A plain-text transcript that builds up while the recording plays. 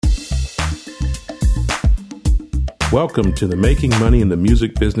Welcome to the Making Money in the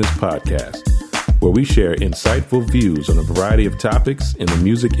Music Business podcast, where we share insightful views on a variety of topics in the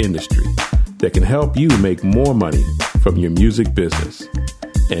music industry that can help you make more money from your music business.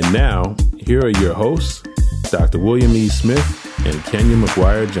 And now, here are your hosts, Dr. William E. Smith and Kenya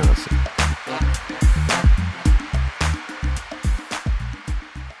McGuire Johnson.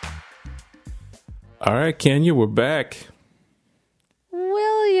 All right, Kenya, we're back.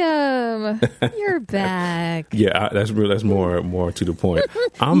 William, you're back. Yeah, that's more to the point.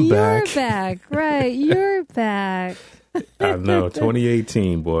 I'm back. You're back, right? You're back. I know,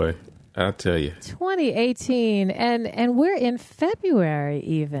 2018, boy. I'll tell you. 2018, and we're in February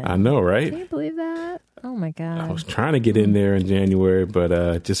even. I know, right? Can you believe that? Oh my God. I was trying to get in there in January, but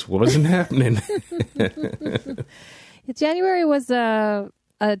it just wasn't happening. January was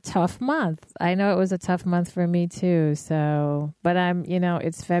a tough month. I know it was a tough month for me too. So, but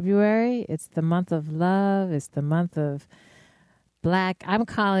it's February. It's the month of love. It's the month of Black. I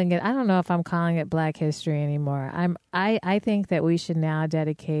don't know if I'm calling it Black history anymore. I think that we should now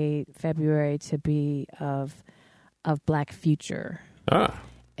dedicate February to be of Black future. And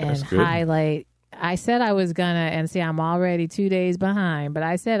good. Highlight. I said I was gonna, and see, I'm already 2 days behind, but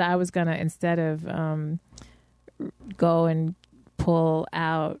I said I was gonna, instead of go and pull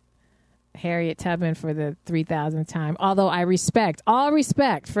out Harriet Tubman for the 3,000th time. Although all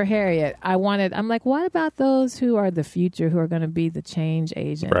respect for Harriet. I'm like, what about those who are the future, who are going to be the change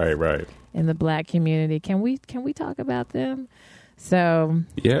agents? Right. In the Black community. Can we talk about them? So,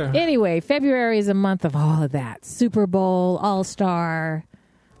 yeah. Anyway, February is a month of all of that. Super Bowl, All-Star.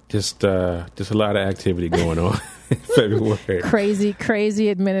 Just a lot of activity going on in February. Crazy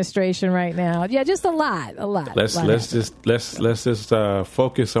administration right now. Yeah, just a lot. Let's just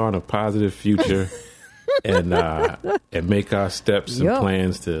focus on a positive future and make our steps and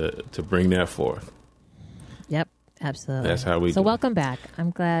plans to bring that forth. Yep, absolutely. That's how we. So welcome back. I'm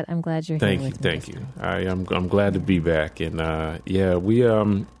glad you're here. Thank you. I'm glad to be back, and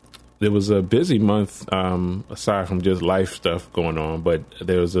There was a busy month, aside from just life stuff going on, but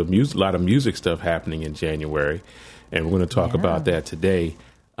there was a lot of music stuff happening in January, and we're going to talk about that today.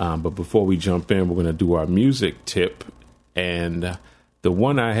 But before we jump in, we're going to do our music tip, and the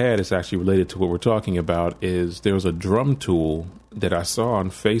one I had is actually related to what we're talking about. Is there was a drum tool that I saw on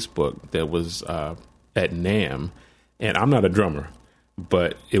Facebook that was at NAMM, and I'm not a drummer,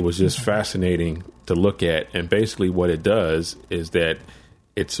 but it was just fascinating to look at. And basically, what it does is that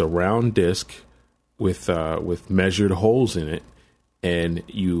it's a round disc with measured holes in it, and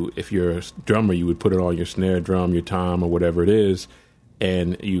if you're a drummer, you would put it on your snare drum, your tom, or whatever it is,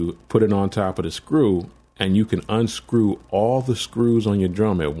 and you put it on top of the screw, and you can unscrew all the screws on your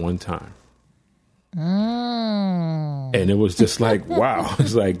drum at one time. And it was just like, wow,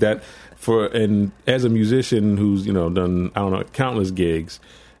 it's like that. And as a musician who's done countless gigs.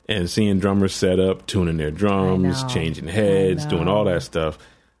 And seeing drummers set up, tuning their drums, changing heads, doing all that stuff,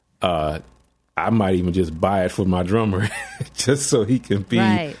 I might even just buy it for my drummer, just so he can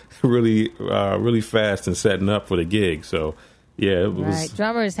be really fast and setting up for the gig. So, yeah, it was. Right.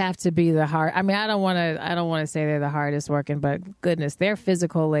 Drummers have to be the hard. I mean, I don't want to say they're the hardest working, but goodness, their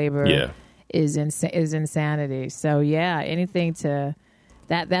physical labor is insanity. So, yeah, anything to.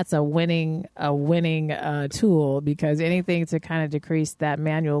 That's a winning tool, because anything to kind of decrease that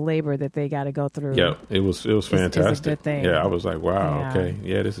manual labor that they got to go through. Yeah, it was fantastic. Is a good thing. Yeah, I was like, wow, okay,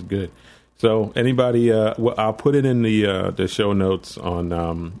 yeah, this is good. So anybody, I'll put it in the show notes on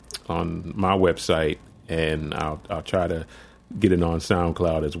my website, and I'll try to get it on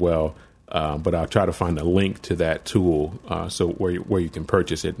SoundCloud as well. But I'll try to find a link to that tool, so where you can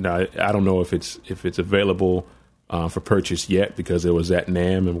purchase it. Now, I don't know if it's available for purchase yet, because it was at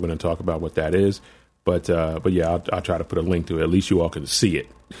NAMM, and we're going to talk about what that is. But yeah, I'll try to put a link to it. At least you all can see it.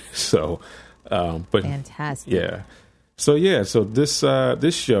 So, but fantastic. Yeah. So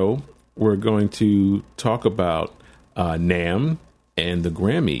this show, we're going to talk about NAMM and the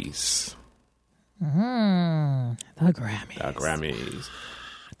Grammys.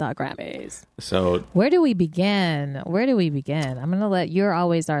 The Grammys. So where do we begin? I'm going to you're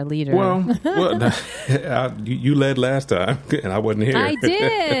always our leader. Well, you led last time, and I wasn't here.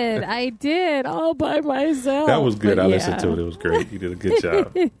 I did all by myself. That was good. I listened to it. It was great. You did a good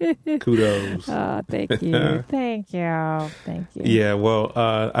job. Kudos. Oh, thank you. Thank you. Yeah, well,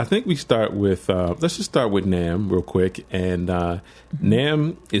 I think we start with, let's just start with NAMM real quick. And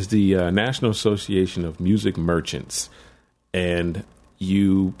NAMM is the National Association of Music Merchants. And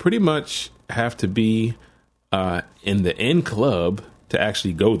you pretty much have to be in the N Club to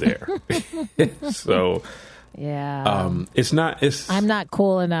actually go there. So Yeah. It's not. It's I'm not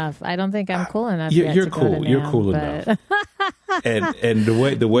cool enough. I don't think I'm cool enough. You're to cool. Go to You're NAMM, cool but... enough. And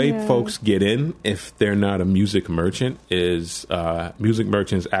the way folks get in, if they're not a music merchant, is music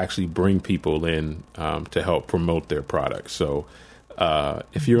merchants actually bring people in to help promote their products. So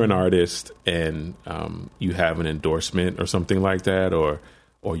if you're an artist and you have an endorsement or something like that, or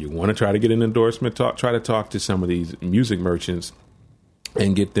you want to try to get an endorsement, try to talk to some of these music merchants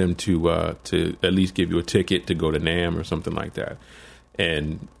and get them to at least give you a ticket to go to NAMM or something like that,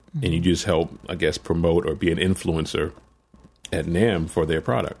 and you just help, I guess, promote or be an influencer at NAMM for their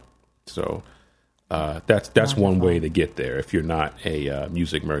product. So that's Wonderful. one way to get there if you're not a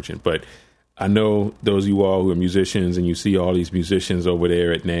music merchant. But I know those of you all who are musicians, and you see all these musicians over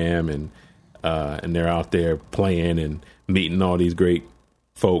there at NAMM, and they're out there playing and meeting all these great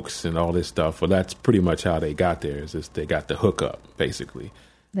folks and all this stuff. Well, that's pretty much how they got there. Is just they got the hookup, basically.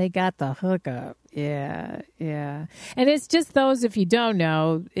 They got the hookup. Yeah. And it's just those, if you don't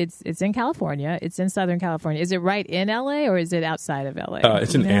know, it's in California. It's in Southern California. Is it right in LA or is it outside of LA?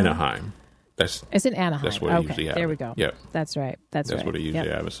 It's in Anaheim. It's in Anaheim. That's where they usually have there it. we go. Yep. That's right. That's right. where they usually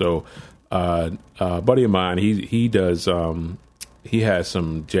have it. So a buddy of mine, he does, he has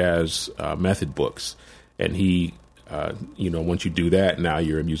some jazz method books, and he, once you do that, now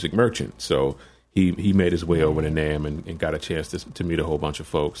you're a music merchant. So he made his way over to NAMM and got a chance to meet a whole bunch of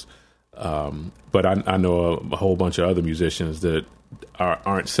folks. But I know a whole bunch of other musicians that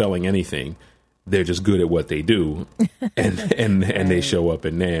aren't selling anything. They're just good at what they do, and right. They show up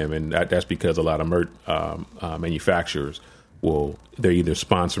in NAMM, and that's because a lot of manufacturers they're either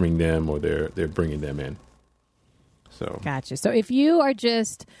sponsoring them or they're bringing them in. So gotcha. So if you are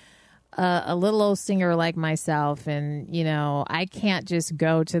just a little old singer like myself, and I can't just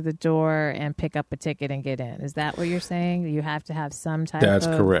go to the door and pick up a ticket and get in. Is that what you're saying? You have to have some type That's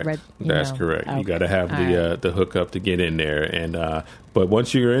of correct. That's correct. Okay. You got to have the hookup to get in there. And but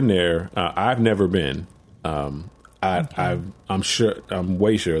once you're in there, I've never been. I'm sure. I'm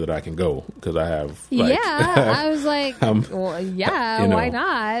way sure that I can go because I have. I was like, why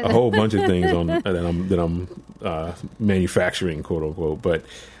not? A whole bunch of things that I'm manufacturing, quote unquote, but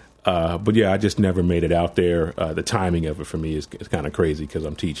yeah, I just never made it out there. The timing of it for me is kind of crazy because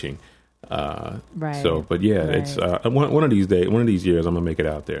I'm teaching. Right. So, but yeah, right. It's one of these days, one of these years, I'm gonna make it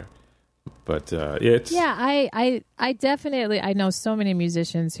out there. But it's I definitely, I know so many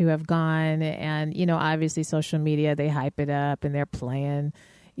musicians who have gone, and obviously social media, they hype it up and they're playing,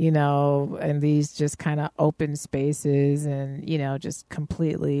 in these just kind of open spaces, and just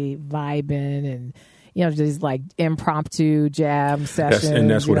completely vibing, and just like impromptu jam sessions.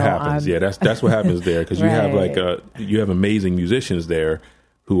 That's what happens. That's what happens there, because you right. have you have amazing musicians there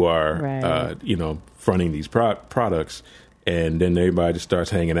who are right. fronting these products, and then everybody just starts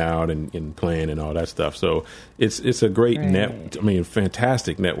hanging out and playing and all that stuff. So it's a great right.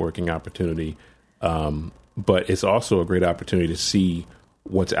 Fantastic networking opportunity, but it's also a great opportunity to see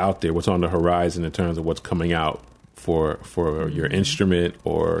what's out there, what's on the horizon in terms of what's coming out for your instrument,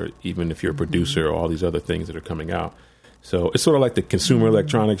 or even if you're a producer, or all these other things that are coming out. So it's sort of like the Consumer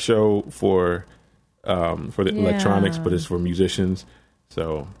Electronics Show for the electronics, but it's for musicians.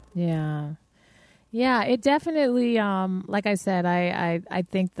 So yeah, it definitely, like I said, I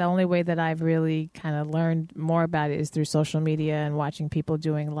think the only way that I've really kind of learned more about it is through social media and watching people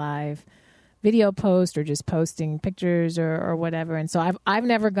doing live video posts or just posting pictures or whatever. And so I've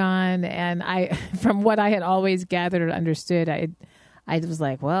never gone, and from what I had always gathered or understood, I was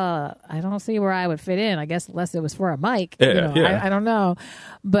like, well, I don't see where I would fit in, I guess, unless it was for a mic. I don't know.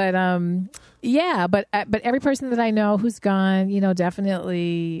 But but every person that I know who's gone,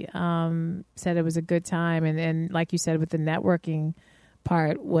 definitely said it was a good time. And like you said, with the networking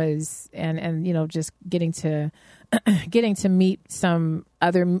part was, and just getting to meet some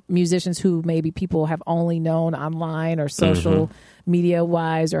other musicians who maybe people have only known online or social media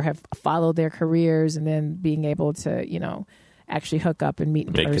wise, or have followed their careers, and then being able to, actually hook up and meet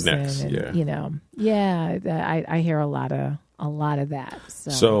in person. Connects, and, I hear a lot of that.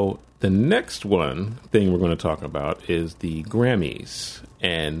 So the next thing we're going to talk about is the Grammys.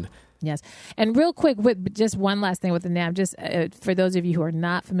 And yes. And real quick, with just one last thing with the NAMM, just for those of you who are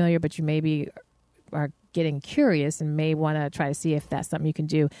not familiar, but you maybe are getting curious and may want to try to see if that's something you can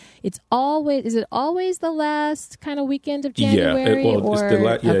do. Is it always the last kind of weekend of January?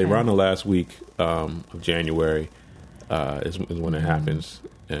 Around the last week of January is when it happens.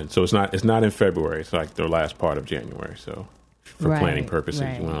 And so it's not in February. It's like the last part of January. So for planning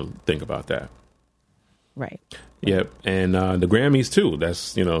purposes, you want to think about that. Right. Yep. And the Grammys too. That's,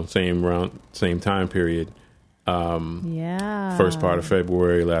 same time period. First part of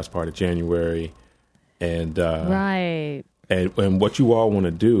February, last part of January. And right. And what you all want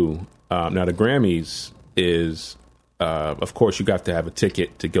to do now, the Grammys is, of course, you got to have a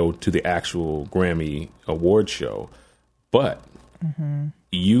ticket to go to the actual Grammy award show, but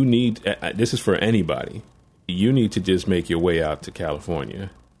you need, this is for anybody, you need to just make your way out to California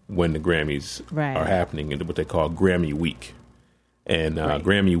when the Grammys are happening in what they call Grammy Week. And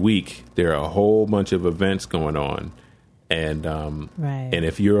Grammy Week, there are a whole bunch of events going on. And and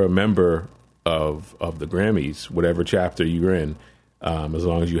if you're a member of the Grammys, whatever chapter you're in, as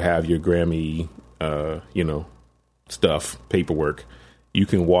long as you have your Grammy, stuff, paperwork, you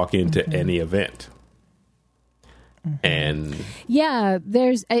can walk into any event. And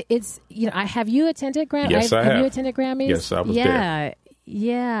there's have you attended Grammys? Yes, I have. Have you attended Grammys? Yes, I was there.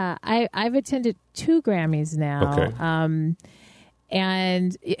 Yeah, I've attended 2 Grammys now. Okay.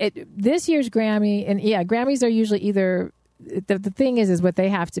 And this year's Grammy, and Grammys are usually either the thing is what they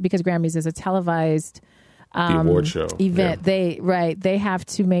have to, because Grammys is a televised the award show event. They have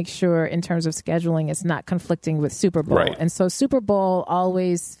to make sure in terms of scheduling it's not conflicting with Super Bowl, and so Super Bowl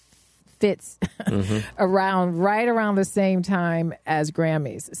always fits right around the same time as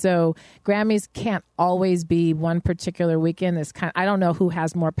Grammys. So Grammys can't always be one particular weekend. It's I don't know who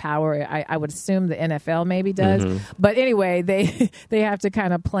has more power. I would assume the NFL maybe does. But anyway, they have to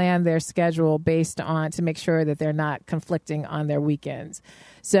kind of plan their schedule based on, to make sure that they're not conflicting on their weekends.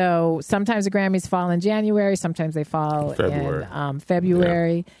 So sometimes the Grammys fall in January, sometimes they fall in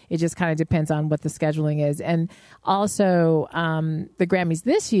February. It just kind of depends on what the scheduling is. And also, the Grammys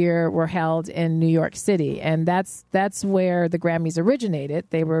this year were held in New York City, and that's where the Grammys originated.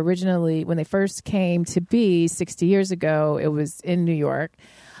 They were originally, when they first came to be 60 years ago, it was in New York.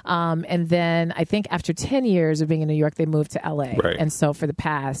 And then I think after 10 years of being in New York, they moved to LA. Right. And so for the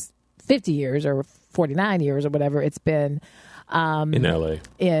past 50 years or 49 years or whatever, it's been in LA.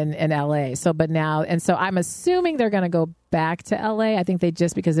 In LA. So, but now, and so I'm assuming they're going to go back to LA. I think they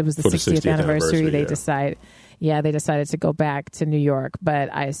just, because it was the 60th anniversary, they decided to go back to New York. But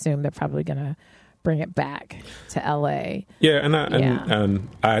I assume they're probably going to bring it back to LA. Yeah, and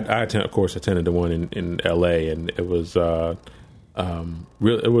I of course attended the one in LA, and it was really,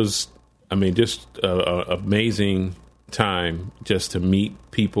 it was, I mean, just a amazing time just to meet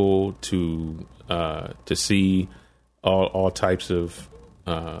people, to see all types of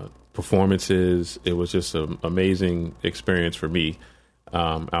performances. It was just an amazing experience for me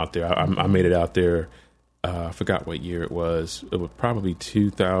out there. I made it out there. I forgot what year it was. It was probably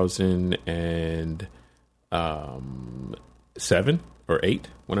 2007 or 8,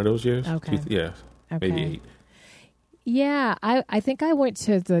 one of those years. Okay. Maybe 8. Yeah, I think I went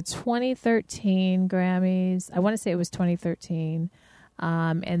to the 2013 Grammys. I want to say it was 2013.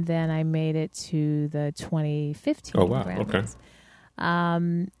 And then I made it to the 2015 Grammys. Okay.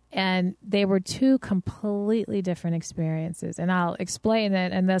 And they were 2 completely different experiences. And I'll explain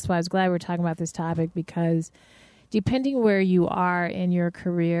it. And that's why I was glad we're talking about this topic, because depending where you are in your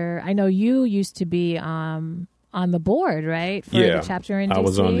career, I know you used to be on the board, right? For the chapter in DC? I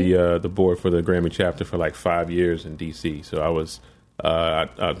was on the board for the Grammy chapter for like 5 years in DC. So I was...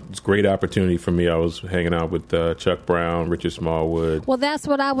 it's a great opportunity for me. I was hanging out with Chuck Brown, Richard Smallwood. Well, that's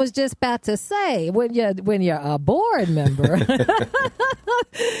what I was just about to say. When you're a board member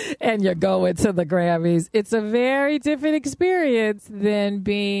and you're going to the Grammys, it's a very different experience than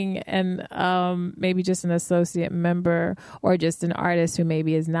being maybe just an associate member or just an artist who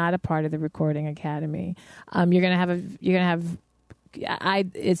maybe is not a part of the Recording Academy. You're gonna have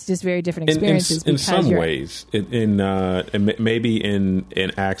it's just very different experiences in some ways, in maybe in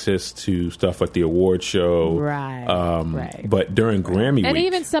access to stuff like the award show, right. But during Grammy week, and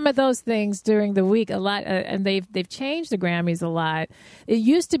even some of those things during the week, a lot, and they've changed the Grammys a lot. It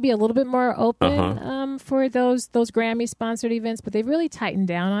used to be a little bit more open for those Grammy sponsored events, but they've really tightened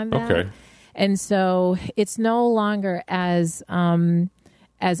down on that. Okay, and so it's no longer as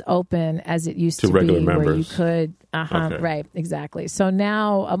open as it used to be, members. Where you could, right, exactly. So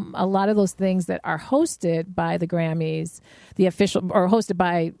now a lot of those things that are hosted by the Grammys, the official, or hosted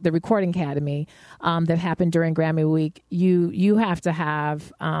by the Recording Academy, that happen during Grammy Week, you have to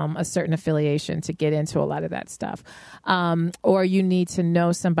have a certain affiliation to get into a lot of that stuff, or you need to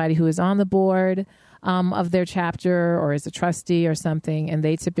know somebody who is on the board of their chapter or is a trustee or something, and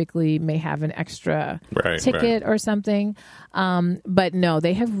they typically may have an extra ticket or something. But no,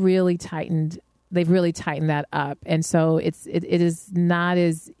 they have really tightened. They've really tightened that up, and so it is not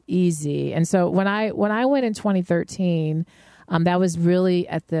as easy. And so when I went in 2013, that was really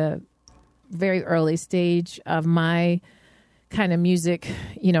at the very early stage of my kind of music,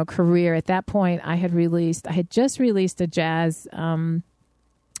 career. At that point, I had just released a jazz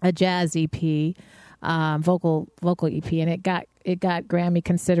EP. vocal EP, and it got Grammy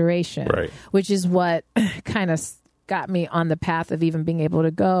consideration, Right. which is what kind of got me on the path of even being able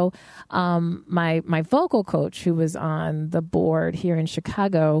to go. My vocal coach, who was on the board here in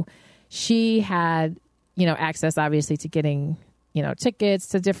Chicago, she had, access obviously to getting, tickets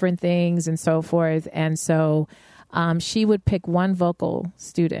to different things and so forth. And so she would pick one vocal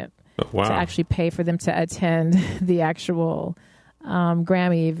student Wow. to actually pay for them to attend the actual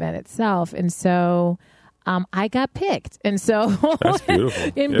Grammy event itself. And so I got picked. And so That's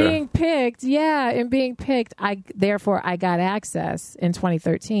beautiful. being picked, I got access in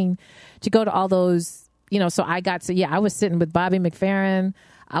 2013 to go to all those, so I got to, I was sitting with Bobby McFerrin.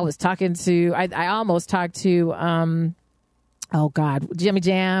 I was talking to, I almost talked to, oh God, Jimmy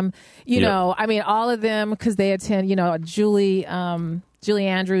Jam, all of them, because they attend, Julie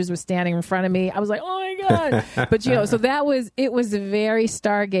Andrews was standing in front of me. I was like, oh my God. But, so it was very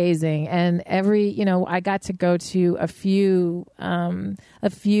stargazing. And I got to go to a few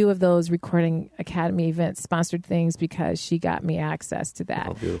of those Recording Academy events, sponsored things, because she got me access to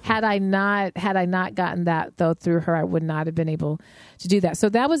that. Oh, had I not gotten that though through her, I would not have been able to do that. So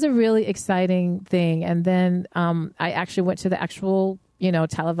that was a really exciting thing. And then I actually went to the actual,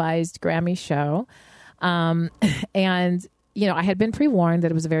 televised Grammy show. And I had been pre-warned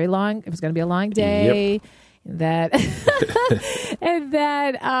that it was going to be a long day. Yep. That and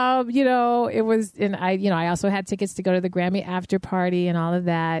that it was, and I also had tickets to go to the Grammy after party and all of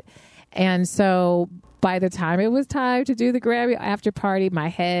that. And so by the time it was time to do the Grammy after party, my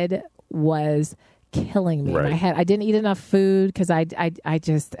head was killing me. Right. I didn't eat enough food because I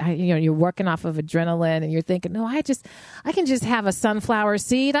you're working off of adrenaline and you're thinking, no, I can just have a sunflower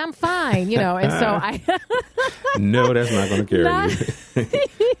seed. I'm fine, and so I No, that's not going to carry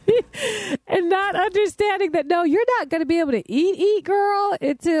you. And not understanding that, no, you're not going to be able to eat, girl,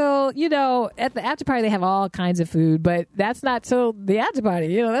 until, at the after party, they have all kinds of food, but that's not till the after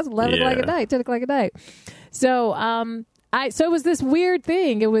party. That's 11 o'clock at night, 10 o'clock at night. So, so it was this weird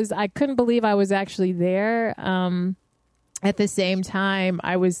thing. I couldn't believe I was actually there. At the same time,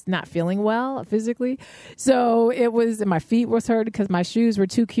 I was not feeling well physically. So it was, and my feet was hurt because my shoes were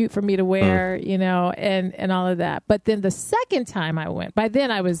too cute for me to wear, and all of that. But then the second time I went, by then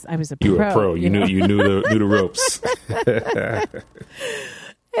I was a pro. You were a pro. You knew the ropes.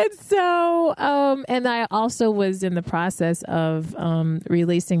 And so, and I also was in the process of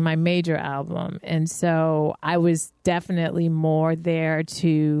releasing my major album. And so I was definitely more there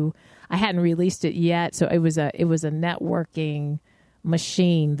I hadn't released it yet. So it was a networking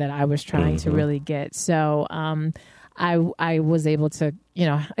machine that I was trying to really get. So I was able to,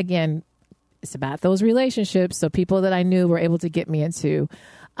 again, it's about those relationships. So people that I knew were able to get me into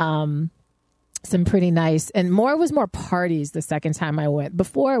some pretty nice, and it was more parties the second time I went.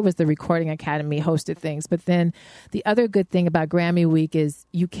 Before, it was the Recording Academy hosted things. But then the other good thing about Grammy Week is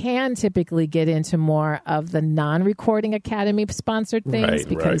you can typically get into more of the non-Recording Academy sponsored things,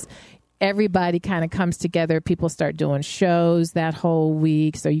 because everybody kind of comes together. People start doing shows that whole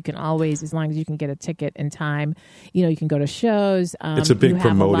week. So you can always, as long as you can get a ticket in time, you can go to shows. It's a big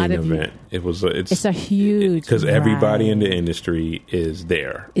promoting event. It's a huge, because everybody in the industry is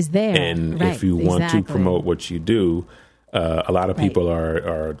there. And if you want to promote what you do, a lot of people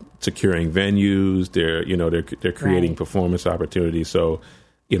are securing venues. They're creating performance opportunities. So,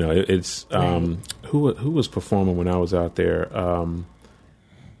 it's who was performing when I was out there.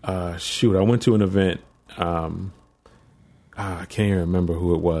 I went to an event. I can't even remember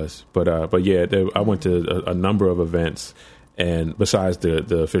who it was, but I went to a number of events, and besides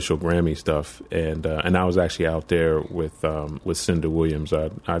the official Grammy stuff, and I was actually out there with Cinda Williams.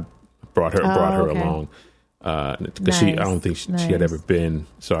 I brought her along because I don't think she had ever been.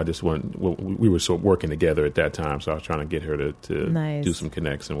 So I just went. We were working together at that time, so I was trying to get her to do some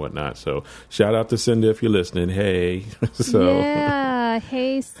connects and whatnot. So shout out to Cinda if you're listening. Hey,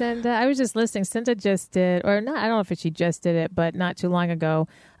 hey Cinda. I was just listening. Cinda just did, or not. I don't know if she just did it, but not too long ago,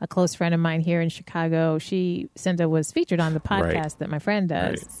 a close friend of mine here in Chicago, Cinda was featured on the podcast that my friend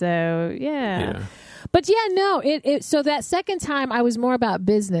does. So yeah. But no, so that second time I was more about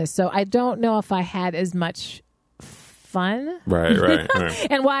business. So I don't know if I had as much fun. Right.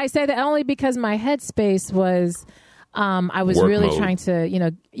 And why I say that, only because my headspace was, I was work really mode. Trying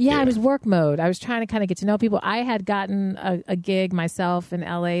to, I was work mode. I was trying to kind of get to know people. I had gotten a gig myself in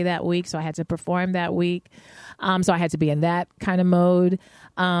LA that week, so I had to perform that week. So I had to be in that kind of mode.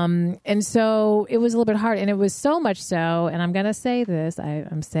 And so it was a little bit hard, and it was so much so, and I'm going to say this,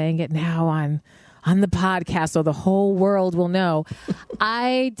 I'm saying it now on the podcast so the whole world will know.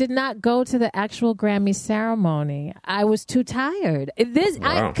 I did not go to the actual Grammy ceremony. I was too tired.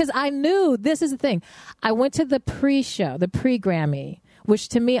 Because I knew, this is the thing. I went to the pre-show, the pre-Grammy, which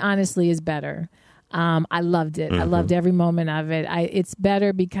to me, honestly, is better. I loved it. I loved every moment of it. It's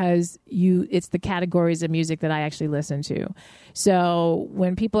better because it's the categories of music that I actually listen to. So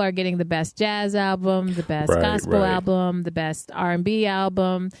when people are getting the best jazz album, the best gospel album, the best R&B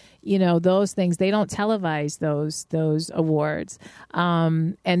album, those things, they don't televise those awards.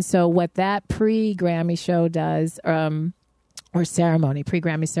 And so what that pre-Grammy show does, or ceremony,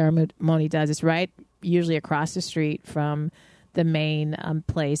 pre-Grammy ceremony does, is right usually across the street from the main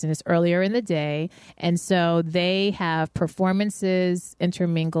place, and it's earlier in the day, and so they have performances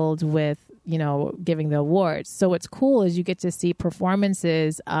intermingled with giving the awards. So what's cool is you get to see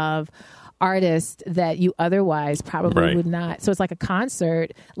performances of artists that you otherwise probably would not. So it's like a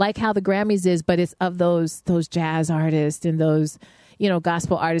concert, like how the Grammys is, but it's of those jazz artists and those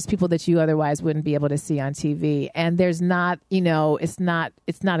gospel artists, people that you otherwise wouldn't be able to see on TV. And there's not, it's not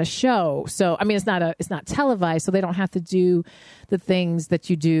a show. So, I mean, it's not televised, so they don't have to do the things that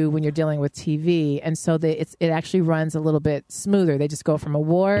you do when you're dealing with TV. And so it actually runs a little bit smoother. They just go from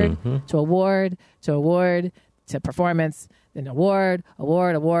award to award to award to performance, then award,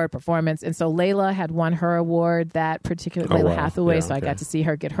 performance. And so Layla had won her award, that particular Layla Hathaway. So I got to see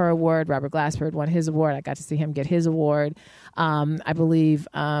her get her award. Robert Glasper won his award. I got to see him get his award. I believe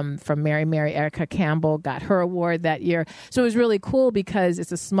from Mary, Erica Campbell got her award that year. So it was really cool because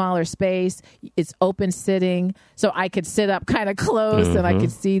it's a smaller space. It's open sitting. So I could sit up kind of close and I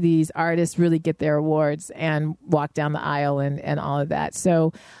could see these artists really get their awards and walk down the aisle and all of that.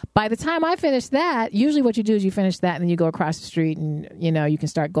 So by the time I finished that, usually what you do is you finish that and then you go across the street and, you can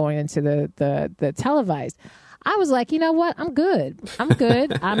start going into the televised. I was like, you know what? I'm good. I'm going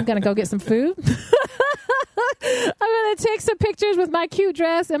to go get some food. I'm going to take some pictures with my cute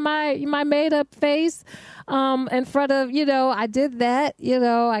dress and my made up face in front of, I did that,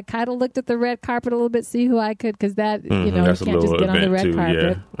 I kind of looked at the red carpet a little bit, see who I could, because that, you can't just get on the red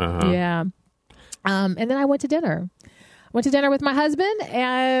carpet. Yeah. And then I went to dinner. Went to dinner with my husband,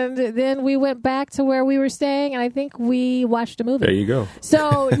 and then we went back to where we were staying, and I think we watched a movie. There you go.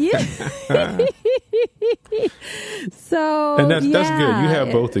 So, yeah. And that's good. You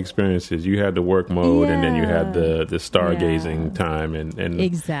have both experiences. You had the work mode, and then you had the stargazing time, and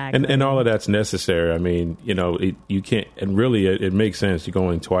exactly, and all of that's necessary. I mean, you can't, and really, it makes sense. You're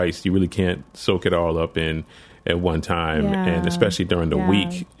going twice. You really can't soak it all up in at one time, and especially during the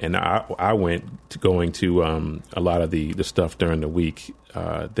week. And I went to going to a lot of the stuff during the week.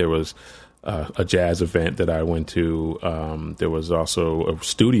 There was a jazz event that I went to. There was also a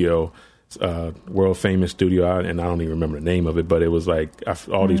studio, world famous studio, and I don't even remember the name of it, but it was like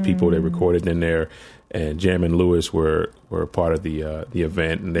all these people that recorded in there, and Jam and Lewis were a part of the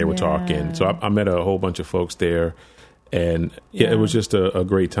event, and they were talking. So I met a whole bunch of folks there. And it was just a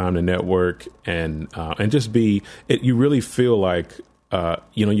great time to network and just be. You really feel like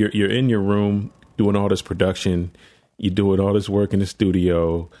you're in your room doing all this production, you're doing all this work in the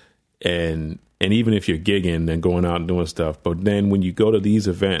studio, and even if you're gigging and going out and doing stuff, but then when you go to these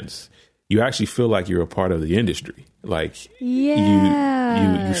events, you actually feel like you're a part of the industry. Like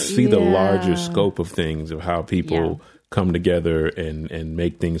you see the larger scope of things, of how people come together and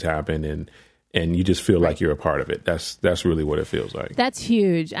make things happen, and you just feel like you're a part of it. That's really what it feels like. That's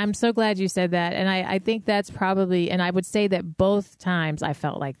huge. I'm so glad you said that. And I think that's probably, and I would say that both times I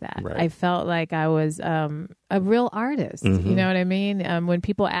felt like that. Right. I felt like I was a real artist. You know what I mean? When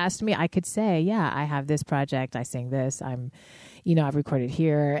people asked me, I could say, yeah, I have this project. I sing this. I've recorded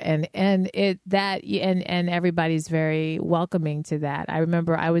here, and everybody's very welcoming to that. I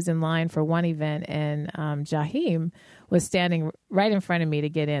remember I was in line for one event, and Jaheim was standing right in front of me to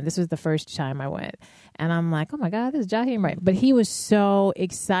get in. This was the first time I went, and I'm like, oh my God, this is Jaheim, right? But he was so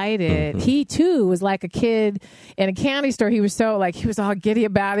excited. He too was like a kid in a candy store. He was all giddy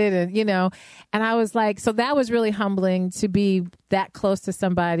about it, and I was like, so that was really humbling to be that close to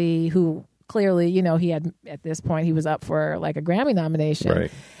somebody who clearly, he had, at this point, he was up for like a Grammy nomination.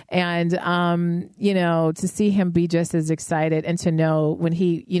 Right. And, to see him be just as excited, and to know when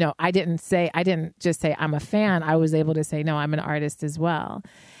he, I didn't just say I'm a fan. I was able to say, no, I'm an artist as well.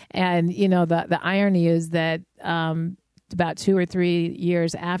 And, the irony is that about 2 or 3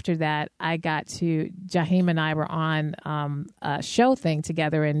 years after that, Jaheim and I were on a show thing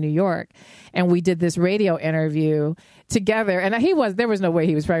together in New York, and we did this radio interview together. And there was no way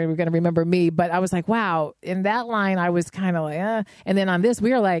he was probably going to remember me, but I was like, wow. In that line, I was kind of like, And then on this,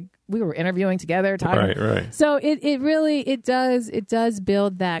 we were interviewing together, talking. Right. So it does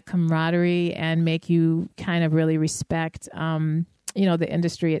build that camaraderie and make you kind of really respect, the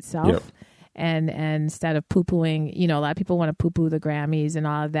industry itself. Yep. And instead of poo-pooing, a lot of people want to poo-poo the Grammys and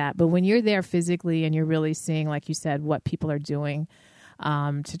all of that. But when you're there physically and you're really seeing, like you said, what people are doing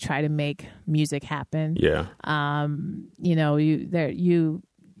to try to make music happen, yeah,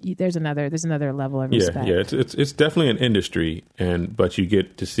 there's another level of respect. Yeah. It's definitely an industry, but you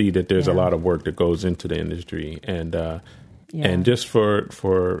get to see that there's a lot of work that goes into the industry, and just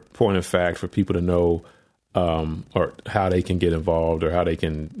for point of fact, for people to know. Or how they can get involved, or how they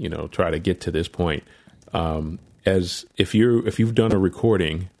can, try to get to this point. As if you've done a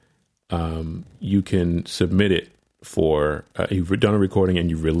recording, you can submit it for. You've done a recording and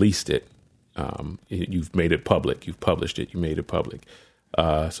you've released it. You've made it public. You've published it. You made it public.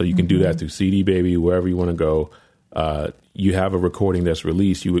 So you can do that through CD Baby, wherever you want to go. You have a recording that's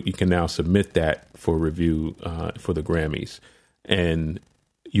released. You can now submit that for review for the Grammys, and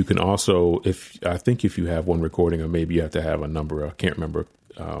you can also, if you have one recording, or maybe you have to have a number. I can't remember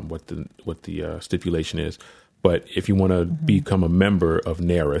what the stipulation is. But if you want to become a member of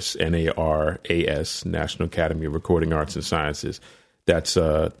NARAS, NARAS, National Academy of Recording Arts and Sciences, that's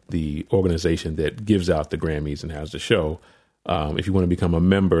the organization that gives out the Grammys and has the show. If you want to become a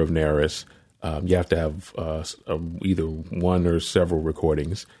member of NARAS, you have to have either one or several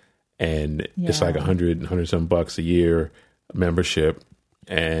recordings, and it's like $100 some bucks a year membership.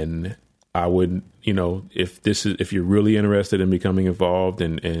 And I would, if you're really interested in becoming involved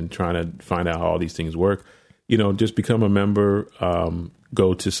and trying to find out how all these things work, just become a member,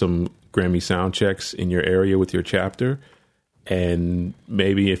 go to some Grammy sound checks in your area with your chapter. And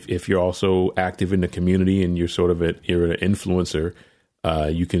maybe if you're also active in the community and you're you're an influencer,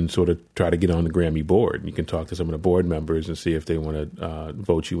 you can sort of try to get on the Grammy board. You can talk to some of the board members and see if they want to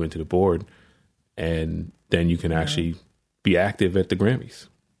vote you into the board. And then you can actually be active at the Grammys.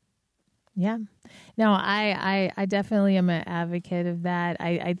 Yeah. No, I definitely am an advocate of that.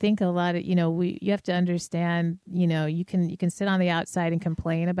 I think a lot of, you have to understand, you can sit on the outside and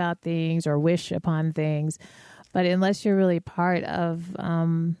complain about things or wish upon things, but unless you're really part of,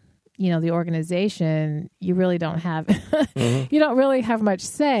 the organization, you really don't have, you don't really have much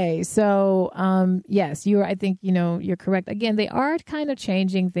say. So, yes, I think, you're correct. Again, they are kind of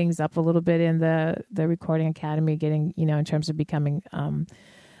changing things up a little bit in the Recording Academy, getting, in terms of becoming,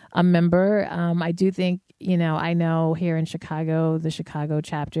 a member. I do think, I know here in Chicago, the Chicago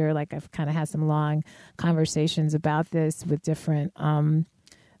chapter, like I've kind of had some long conversations about this with different,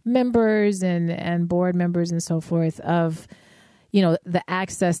 members and board members and so forth of, the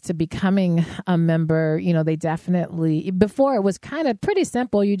access to becoming a member. They definitely, before it was kind of pretty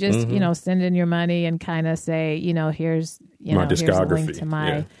simple. You just, send in your money and kind of say, here's, my here's a link to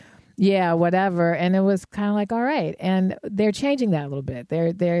my, whatever. And it was kind of like, all right. And they're changing that a little bit.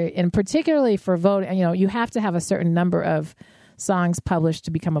 They're, and particularly for voting, you have to have a certain number of songs published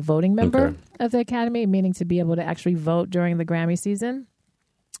to become a voting member of the Academy, meaning to be able to actually vote during the Grammy season.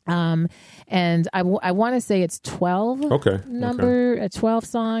 And I want to say it's 12 12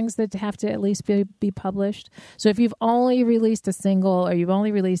 songs that have to at least be published. So if you've only released a single or you've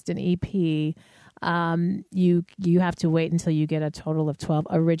only released an EP, you have to wait until you get a total of 12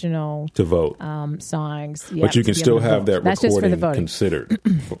 original to vote songs. But you can still have that recording considered.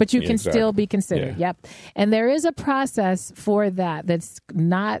 But you can still be considered. Yeah. Yep. And there is a process for that that's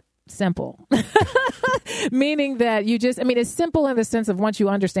not simple. Meaning that it's simple in the sense of once you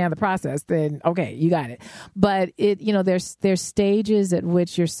understand the process, then okay, you got it. But there's stages at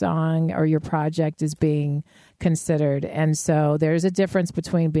which your song or your project is being considered, and so there's a difference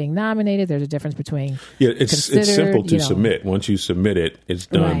between being nominated. There's a difference between it's simple to submit. Once you submit it, it's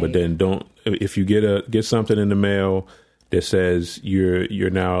done. Right. But then if you get something in the mail that says you're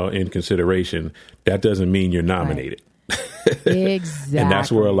now in consideration, that doesn't mean you're nominated. Right. Exactly. And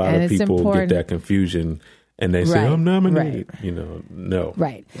that's where a lot of people get that confusion, and they say, I'm nominated. No.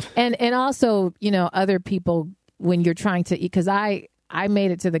 Right. And also, other people, when you're trying to, because I I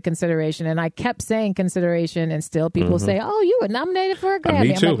made it to the consideration, and I kept saying consideration, and still people say, "Oh, you were nominated for a Grammy."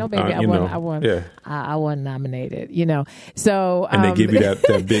 Me too. I'm like, "No, baby, I won. Yeah. I wasn't nominated." So and they give you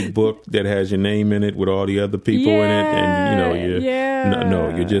that big book that has your name in it with all the other people in it,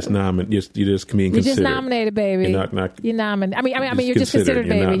 and you're just nominated. You're just being considered. You're just nominated, baby. You're nominated. I mean, you're just considered,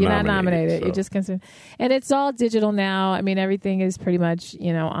 baby. You're not nominated. So. You're just considered, and it's all digital now. I mean, everything is pretty much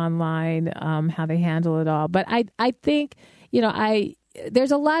online. How they handle it all, but I think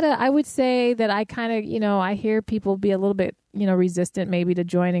there's a lot of, I would say that I kind of, I hear people be a little bit, resistant maybe to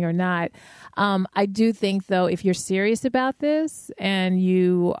joining or not. I do think, though, if you're serious about this and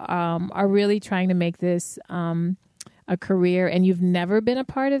you are really trying to make this a career and you've never been a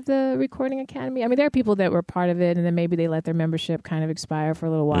part of the Recording Academy, I mean, there are people that were part of it and then maybe they let their membership kind of expire for a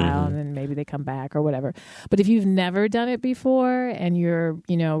little while and then maybe they come back or whatever. But if you've never done it before and you're,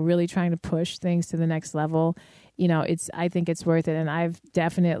 really trying to push things to the next level, I think it's worth it. And I've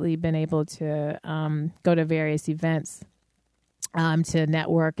definitely been able to go to various events to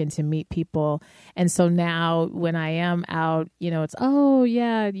network and to meet people. And so now when I am out, it's,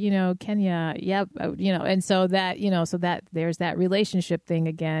 Kenya. Yep. And so that, so that there's that relationship thing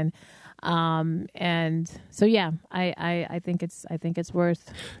again. And so, I think it's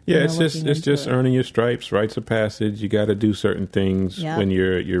worth. Yeah, it's just earning your stripes, rites of passage. You got to do certain things when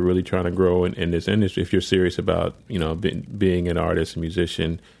you're really trying to grow in this industry. If you're serious about, being an artist, a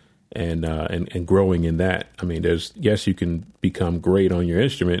musician, and growing in that. I mean, you can become great on your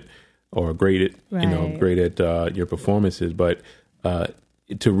instrument or great at your performances, but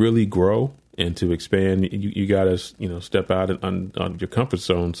to really grow and to expand, you got to, step out on your comfort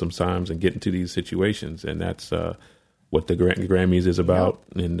zone sometimes and get into these situations. And that's what the Grammys is about,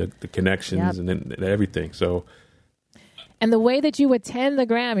 and the connections and everything. So, and the way that you attend the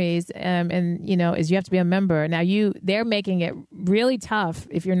Grammys, is you have to be a member. Now they're making it really tough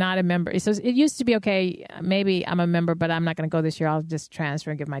if you're not a member. So it used to be, okay, maybe I'm a member, but I'm not going to go this year. I'll just transfer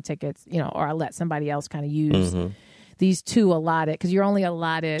and give my tickets, or I'll let somebody else kind of use these two allotted, because you're only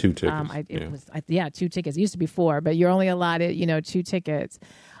allotted 2 tickets. 2 tickets. It used to be 4, but you're only allotted, 2 tickets.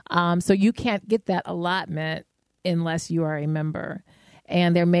 So you can't get that allotment unless you are a member.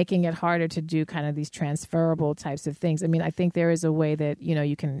 And they're making it harder to do kind of these transferable types of things. I mean, I think there is a way that,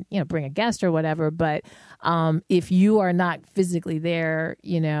 you can, bring a guest or whatever. But if you are not physically there,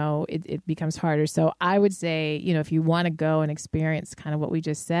 it becomes harder. So I would say, if you want to go and experience kind of what we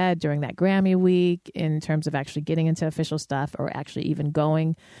just said during that Grammy week in terms of actually getting into official stuff or actually even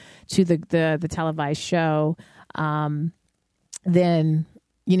going to the televised show, then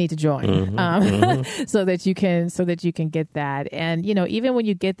you need to join so that you can get that. And, even when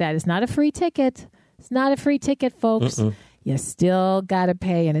you get that, it's not a free ticket. It's not a free ticket, folks. You still got to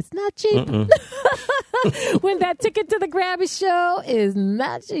pay, and it's not cheap. When that ticket to the Grammy show is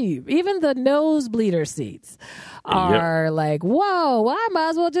not cheap. Even the nosebleeder seats are like, whoa, I might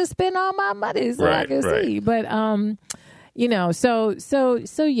as well just spend all my money so I can see. But,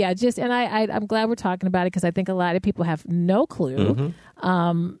 so yeah, and I'm glad we're talking about it, because I think a lot of people have no clue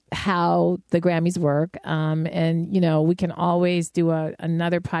how the Grammys work. And, we can always do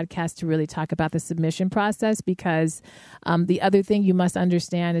another podcast to really talk about the submission process, because the other thing you must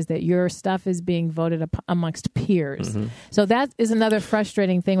understand is that your stuff is being voted amongst peers. So that is another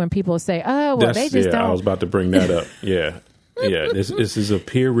frustrating thing when people say, oh, well, they just don't. I was about to bring that up. Yeah. Yeah, this is a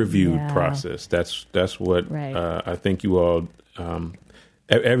peer-reviewed process. That's what I think you all.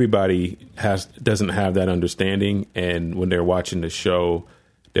 Everybody doesn't have that understanding, and when they're watching the show,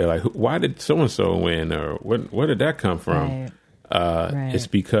 they're like, "Why did so and so win?" Or "Where did that come from?" It's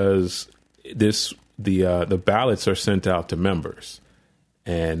because the ballots are sent out to members,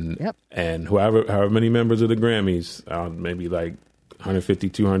 and however many members of the Grammys, maybe like 150,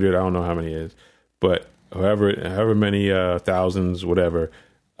 200, I don't know how many it is, but however many thousands, whatever,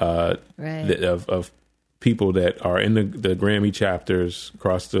 of people that are in the Grammy chapters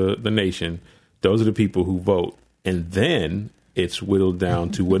across the nation, those are the people who vote. And then it's whittled down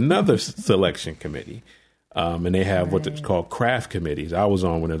to another selection committee. And they have what's called craft committees. I was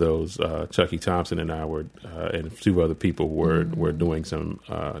on one of those. Chucky Thompson and I were, and a few other people were doing some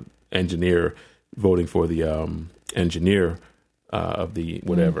engineer, voting for the engineer of the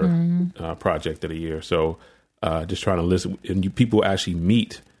whatever project of the year. So just trying to listen, and people actually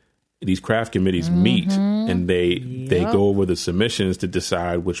meet. These craft committees meet, and they go over the submissions to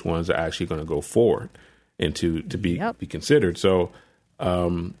decide which ones are actually going to go forward and to be considered. So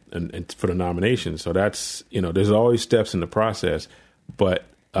and for the nomination. So that's, there's always steps in the process, but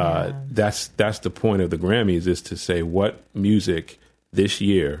that's the point of the Grammys, is to say what music this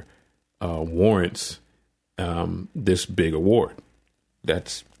year warrants this big award.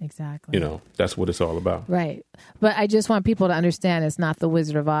 that's exactly, that's what it's all about. Right. But I just want people to understand it's not the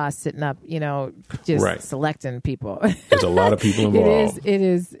Wizard of Oz sitting up, just selecting people. There's a lot of people involved.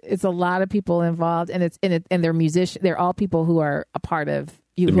 It's a lot of people involved, and and they're musicians. They're all people who are a part of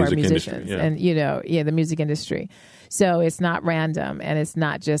who are musicians, and the music industry. So it's not random, and it's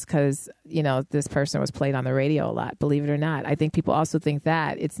not just because this person was played on the radio a lot. Believe it or not, I think people also think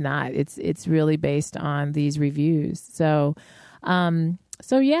that it's not. It's really based on these reviews. So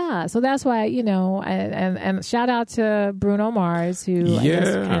that's why, and shout out to Bruno Mars, who I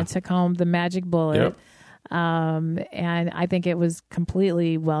guess kind of took home the magic bullet. Yep. And I think it was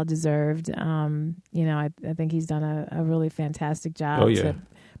completely well deserved. I think he's done a really fantastic job to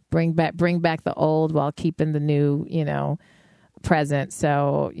bring back the old while keeping the new, present.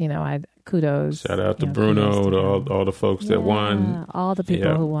 So, kudos. Shout out to Bruno, to all the folks that won. All the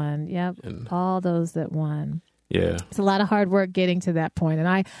people who won. Yep. And all those that won. Yeah. It's a lot of hard work getting to that point. And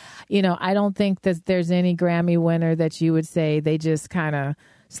I don't think that there's any Grammy winner that you would say they just kind of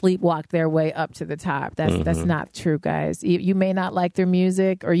sleepwalked their way up to the top. That's not true, guys. You may not like their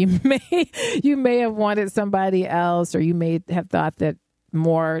music, or you may have wanted somebody else, or you may have thought that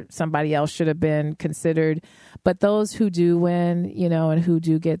somebody else should have been considered. But those who do win, and who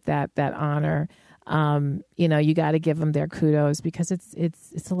do get that honor, you got to give them their kudos, because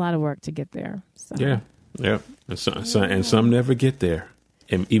it's a lot of work to get there. So. Yeah. Yeah, and some never get there,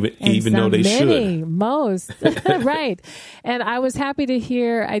 and even though they should. Most right. And I was happy to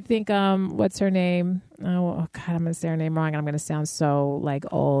hear. I think what's her name? Oh God, I'm going to say her name wrong, and I'm going to sound so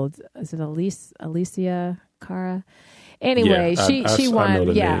old. Is it Alicia Cara? Anyway, she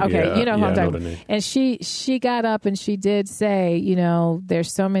won. Yeah, okay, who I'm talking about. And she got up and she did say,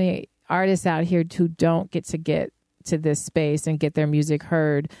 there's so many artists out here who don't get to this space and get their music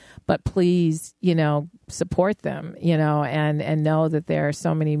heard, but please, support them, and know that there are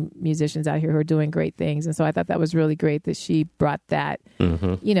so many musicians out here who are doing great things. And so I thought that was really great that she brought that,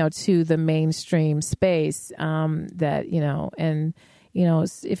 to the mainstream space,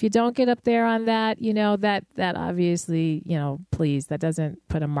 if you don't get up there on that, that obviously, please, that doesn't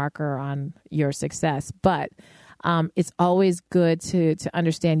put a marker on your success, but it's always good to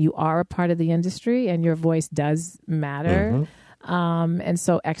understand you are a part of the industry and your voice does matter. And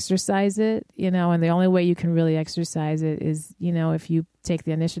so exercise it, and the only way you can really exercise it is, if you take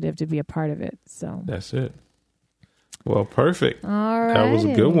the initiative to be a part of it. So that's it. Well, perfect. All right. That was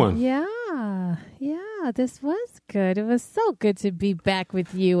a good one. Yeah. This was good. It was so good to be back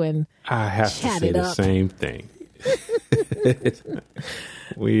with you, and I have to say the same thing. It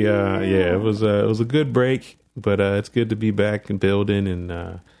was a good break. But it's good to be back and building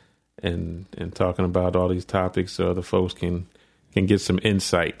and talking about all these topics so other folks can get some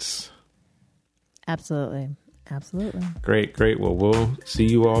insights. Absolutely. Great. Well, we'll see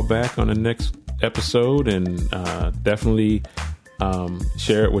you all back on the next episode, and definitely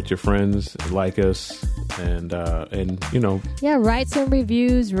share it with your friends, like us, and write some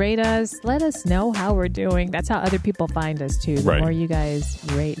reviews, rate us, let us know how we're doing. That's how other people find us too. The more you guys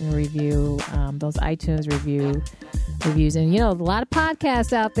rate and review those iTunes reviews, and a lot of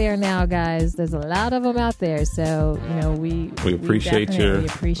podcasts out there now, guys. There's a lot of them out there, so we appreciate your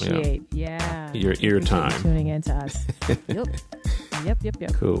ear time tuning into us. Yep.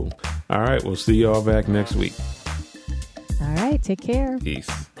 Cool. All right, we'll see you all back next week. All right, take care. Peace.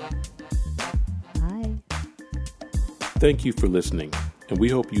 Bye. Thank you for listening, and we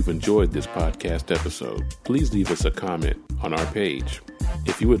hope you've enjoyed this podcast episode. Please leave us a comment on our page.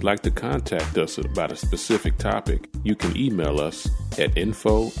 If you would like to contact us about a specific topic, you can email us at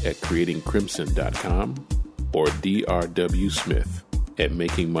info@creatingcrimson.com or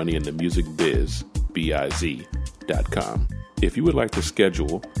drwsmith@makingmoneyinthemusicbiz.com. If you would like to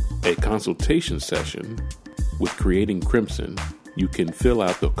schedule a consultation session with Creating Crimson, you can fill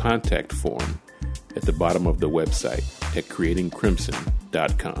out the contact form at the bottom of the website at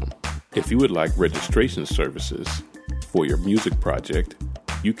creatingcrimson.com. If you would like registration services for your music project,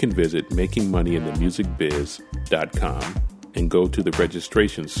 you can visit makingmoneyinthemusicbiz.com and go to the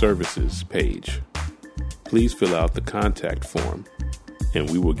registration services page. Please fill out the contact form and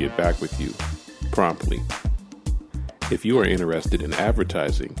we will get back with you promptly. If you are interested in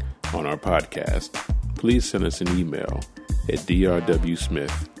advertising on our podcast, please send us an email at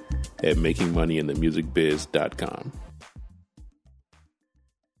drwsmith@makingmoneyinthemusicbiz.com.